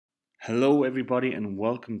Hello everybody and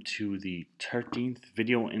welcome to the 13th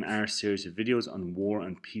video in our series of videos on war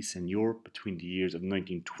and peace in Europe between the years of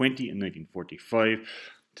 1920 and 1945.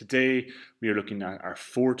 Today we are looking at our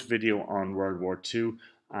fourth video on World War II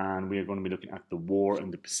and we are going to be looking at the war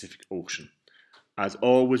in the Pacific Ocean. As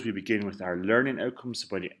always, we begin with our learning outcomes. So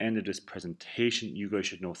by the end of this presentation, you guys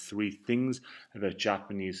should know three things about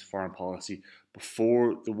Japanese foreign policy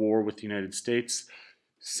before the war with the United States.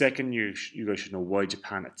 Second, you guys should know why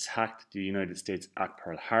Japan attacked the United States at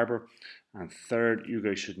Pearl Harbour. And third, you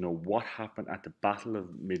guys should know what happened at the Battle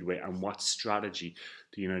of Midway and what strategy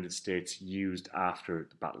the United States used after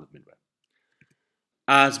the Battle of Midway.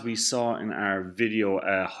 As we saw in our video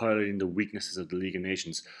highlighting the weaknesses of the League of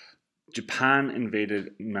Nations, Japan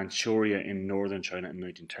invaded Manchuria in northern China in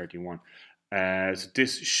 1931. So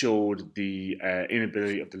this showed the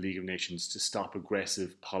inability of the League of Nations to stop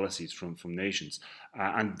aggressive policies from nations.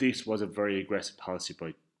 And this was a very aggressive policy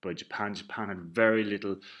by Japan. Japan had very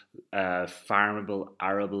little farmable,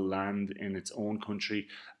 arable land in its own country.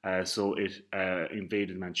 So it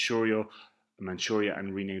invaded Manchuria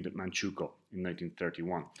and renamed it Manchukuo in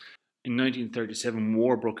 1931. In 1937,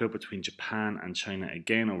 war broke out between Japan and China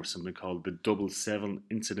again over something called the Double Seven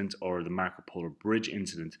Incident or the Marco Polo Bridge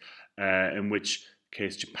Incident, in which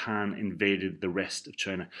case Japan invaded the rest of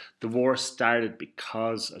China. The war started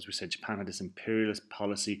because, as we said, Japan had this imperialist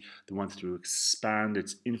policy. They wanted to expand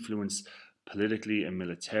its influence politically and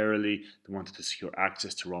militarily. They wanted to secure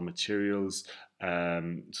access to raw materials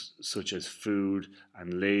such as food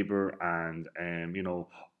and labor and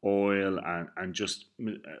oil and just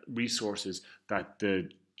resources that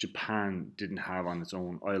Japan didn't have on its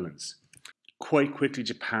own islands. Quite quickly,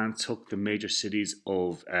 Japan took the major cities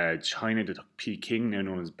of China. They took Peking, now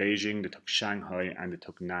known as Beijing, they took Shanghai, and they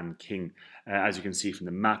took Nanking. As you can see from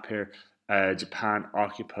the map here, Japan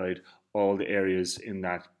occupied all the areas in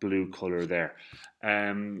that blue color there.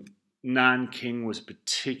 Nanking was a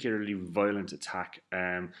particularly violent attack.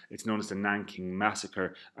 It's known as the Nanking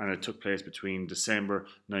Massacre, and it took place between December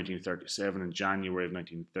 1937 and January of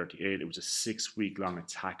 1938. It was a 6-week-long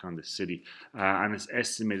attack on the city, and it's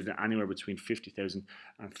estimated that anywhere between 50,000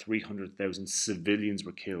 and 300,000 civilians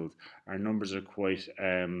were killed. Our numbers are quite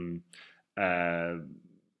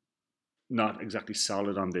not exactly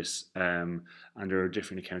solid on this, and there are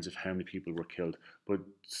different accounts of how many people were killed, but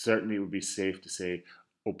certainly it would be safe to say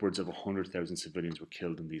upwards of 100,000 civilians were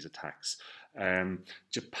killed in these attacks.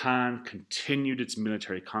 Japan continued its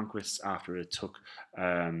military conquests after it took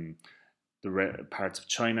the parts of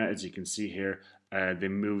China. As you can see here, they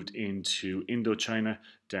moved into Indochina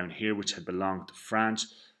down here, which had belonged to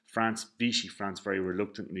France. Vichy France very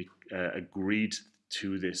reluctantly agreed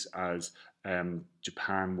to this as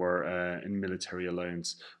Japan were in military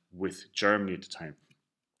alliance with Germany at the time.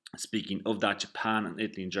 Speaking of that, Japan and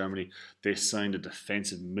Italy and Germany, they signed a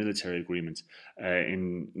defensive military agreement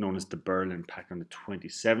known as the Berlin Pact on the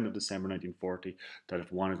 27th of December 1940, that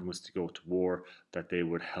if one of them was to go to war, that they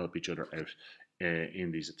would help each other out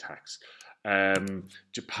in these attacks.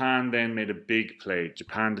 Japan then made a big play.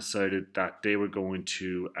 Japan decided that they were going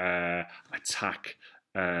to attack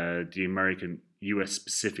the American US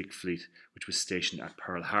Pacific Fleet, which was stationed at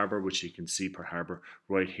Pearl Harbour, which you can see Pearl Harbour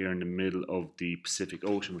right here in the middle of the Pacific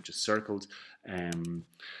Ocean, which is circled.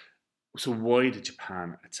 So why did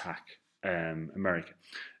Japan attack America?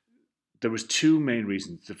 There was two main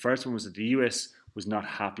reasons. The first one was that the US was not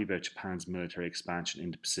happy about Japan's military expansion in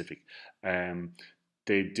the Pacific.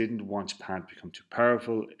 They didn't want Japan to become too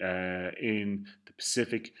powerful in the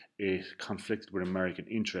Pacific. It conflicted with American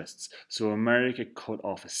interests. So America cut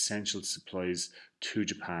off essential supplies to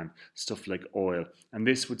Japan, stuff like oil. And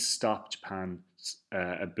this would stop Japan's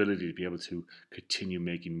ability to be able to continue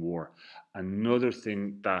making war. Another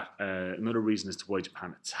reason as to why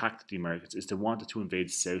Japan attacked the Americans is they wanted to invade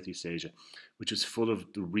Southeast Asia, which was full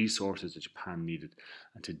of the resources that Japan needed.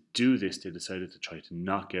 And to do this, they decided to try to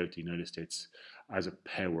knock out the United States as a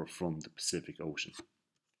power from the Pacific Ocean.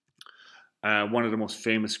 One of the most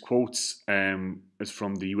famous quotes is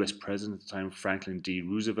from the US President at the time, Franklin D.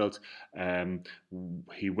 Roosevelt.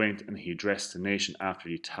 He went and he addressed the nation after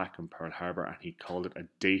the attack on Pearl Harbour, and he called it a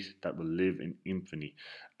date that will live in infamy.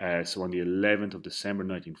 So on the 11th of December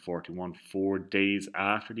 1941, 4 days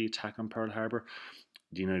after the attack on Pearl Harbour,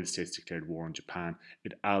 the United States declared war on Japan.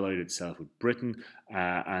 It allied itself with Britain,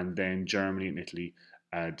 and then Germany and Italy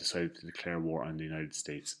decided to declare war on the United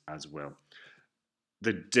States as well.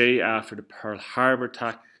 The day after the Pearl Harbour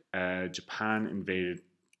attack, Japan invaded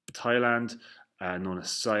Thailand, known as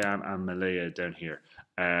Siam and Malaya down here.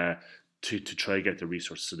 to try to get the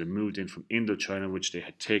resources. So they moved in from Indochina, which they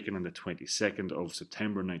had taken on the 22nd of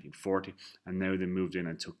September 1940, and now they moved in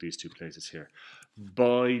and took these two places here.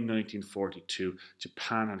 By 1942,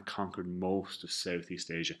 Japan had conquered most of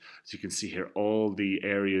Southeast Asia. As you can see here, all the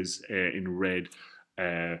areas in red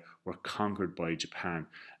were conquered by Japan.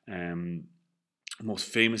 Most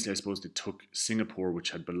famously, I suppose, they took Singapore,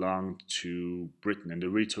 which had belonged to Britain, and they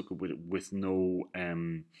really took it with no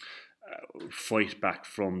fight back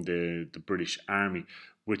from the British Army,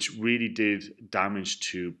 which really did damage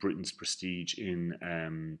to Britain's prestige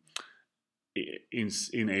in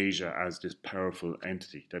Asia as this powerful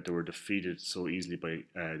entity, that they were defeated so easily by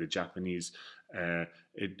the Japanese.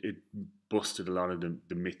 It busted a lot of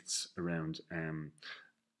the myths around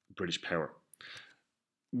British power.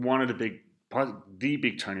 One of the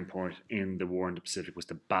big turning point in the war in the Pacific was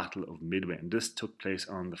the Battle of Midway, and this took place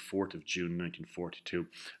on the 4th of June 1942.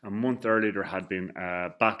 A month earlier, there had been a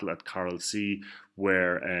battle at Coral Sea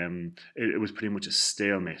where it was pretty much a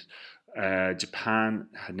stalemate. Japan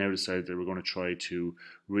had now decided they were going to try to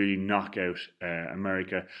really knock out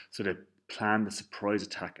America, so they planned a surprise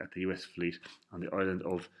attack at the US fleet on the island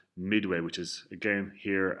of Midway, which is again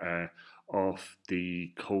here off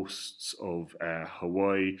the coasts of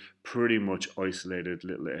Hawaii, pretty much isolated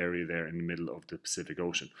little area there in the middle of the Pacific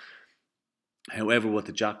Ocean. However, what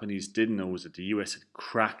the Japanese didn't know was that the US had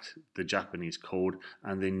cracked the Japanese code,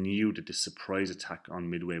 and they knew that the surprise attack on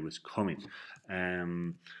Midway was coming.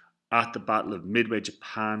 At the Battle of Midway,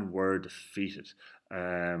 Japan were defeated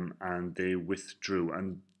and they withdrew,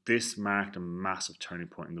 and this marked a massive turning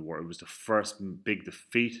point in the war. It was the first big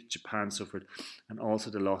defeat Japan suffered, and also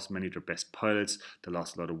they lost many of their best pilots. They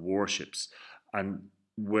lost a lot of warships, and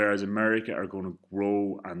whereas America are going to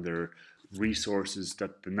grow and their resources,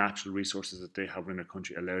 that the natural resources that they have in their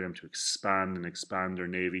country allow them to expand their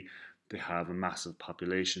navy. They have a massive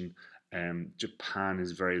population. Japan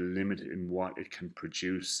is very limited in what it can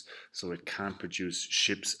produce, so it can't produce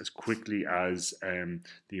ships as quickly as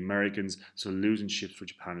the Americans, so losing ships for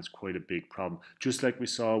Japan is quite a big problem. Just like we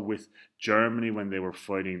saw with Germany when they were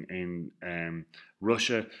fighting in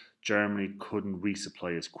Russia, Germany couldn't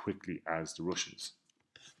resupply as quickly as the Russians.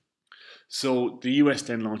 So the US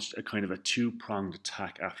then launched a kind of a two-pronged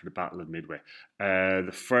attack after the Battle of Midway.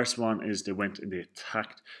 The first one is they went and they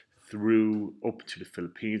attacked through up to the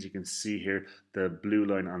Philippines. You can see here the blue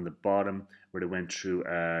line on the bottom where they went through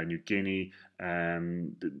New Guinea.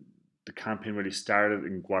 The campaign really started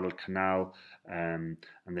in Guadalcanal, and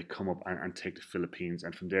they come up and take the Philippines,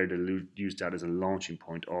 and from there they use that as a launching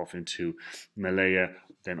point off into Malaya,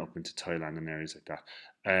 then up into Thailand and areas like that.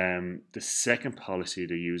 The second policy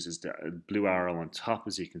they use is the blue arrow on top,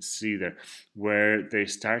 as you can see there, where they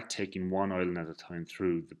start taking one island at a time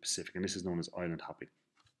through the Pacific, and this is known as island hopping.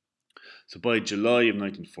 So by July of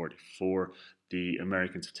 1944, the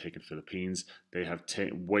Americans have taken Philippines. They have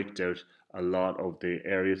wiped out a lot of the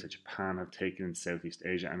areas that Japan have taken in Southeast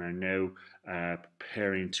Asia and are now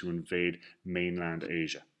preparing to invade mainland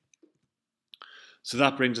Asia. So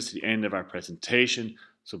that brings us to the end of our presentation.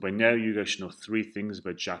 So by now you guys should know three things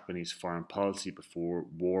about Japanese foreign policy before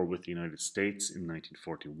war with the United States in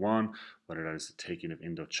 1941, whether that is the taking of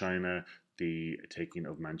Indochina, the taking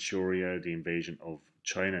of Manchuria, the invasion of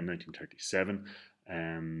China in 1937,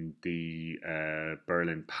 and the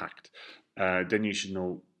Berlin Pact. Then you should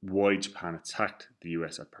know why Japan attacked the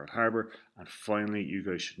US at Pearl Harbour, and finally you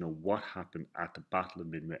guys should know what happened at the Battle of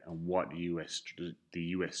Midway and what the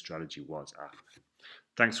US strategy was after.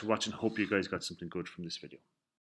 Thanks for watching. Hope you guys got something good from this video.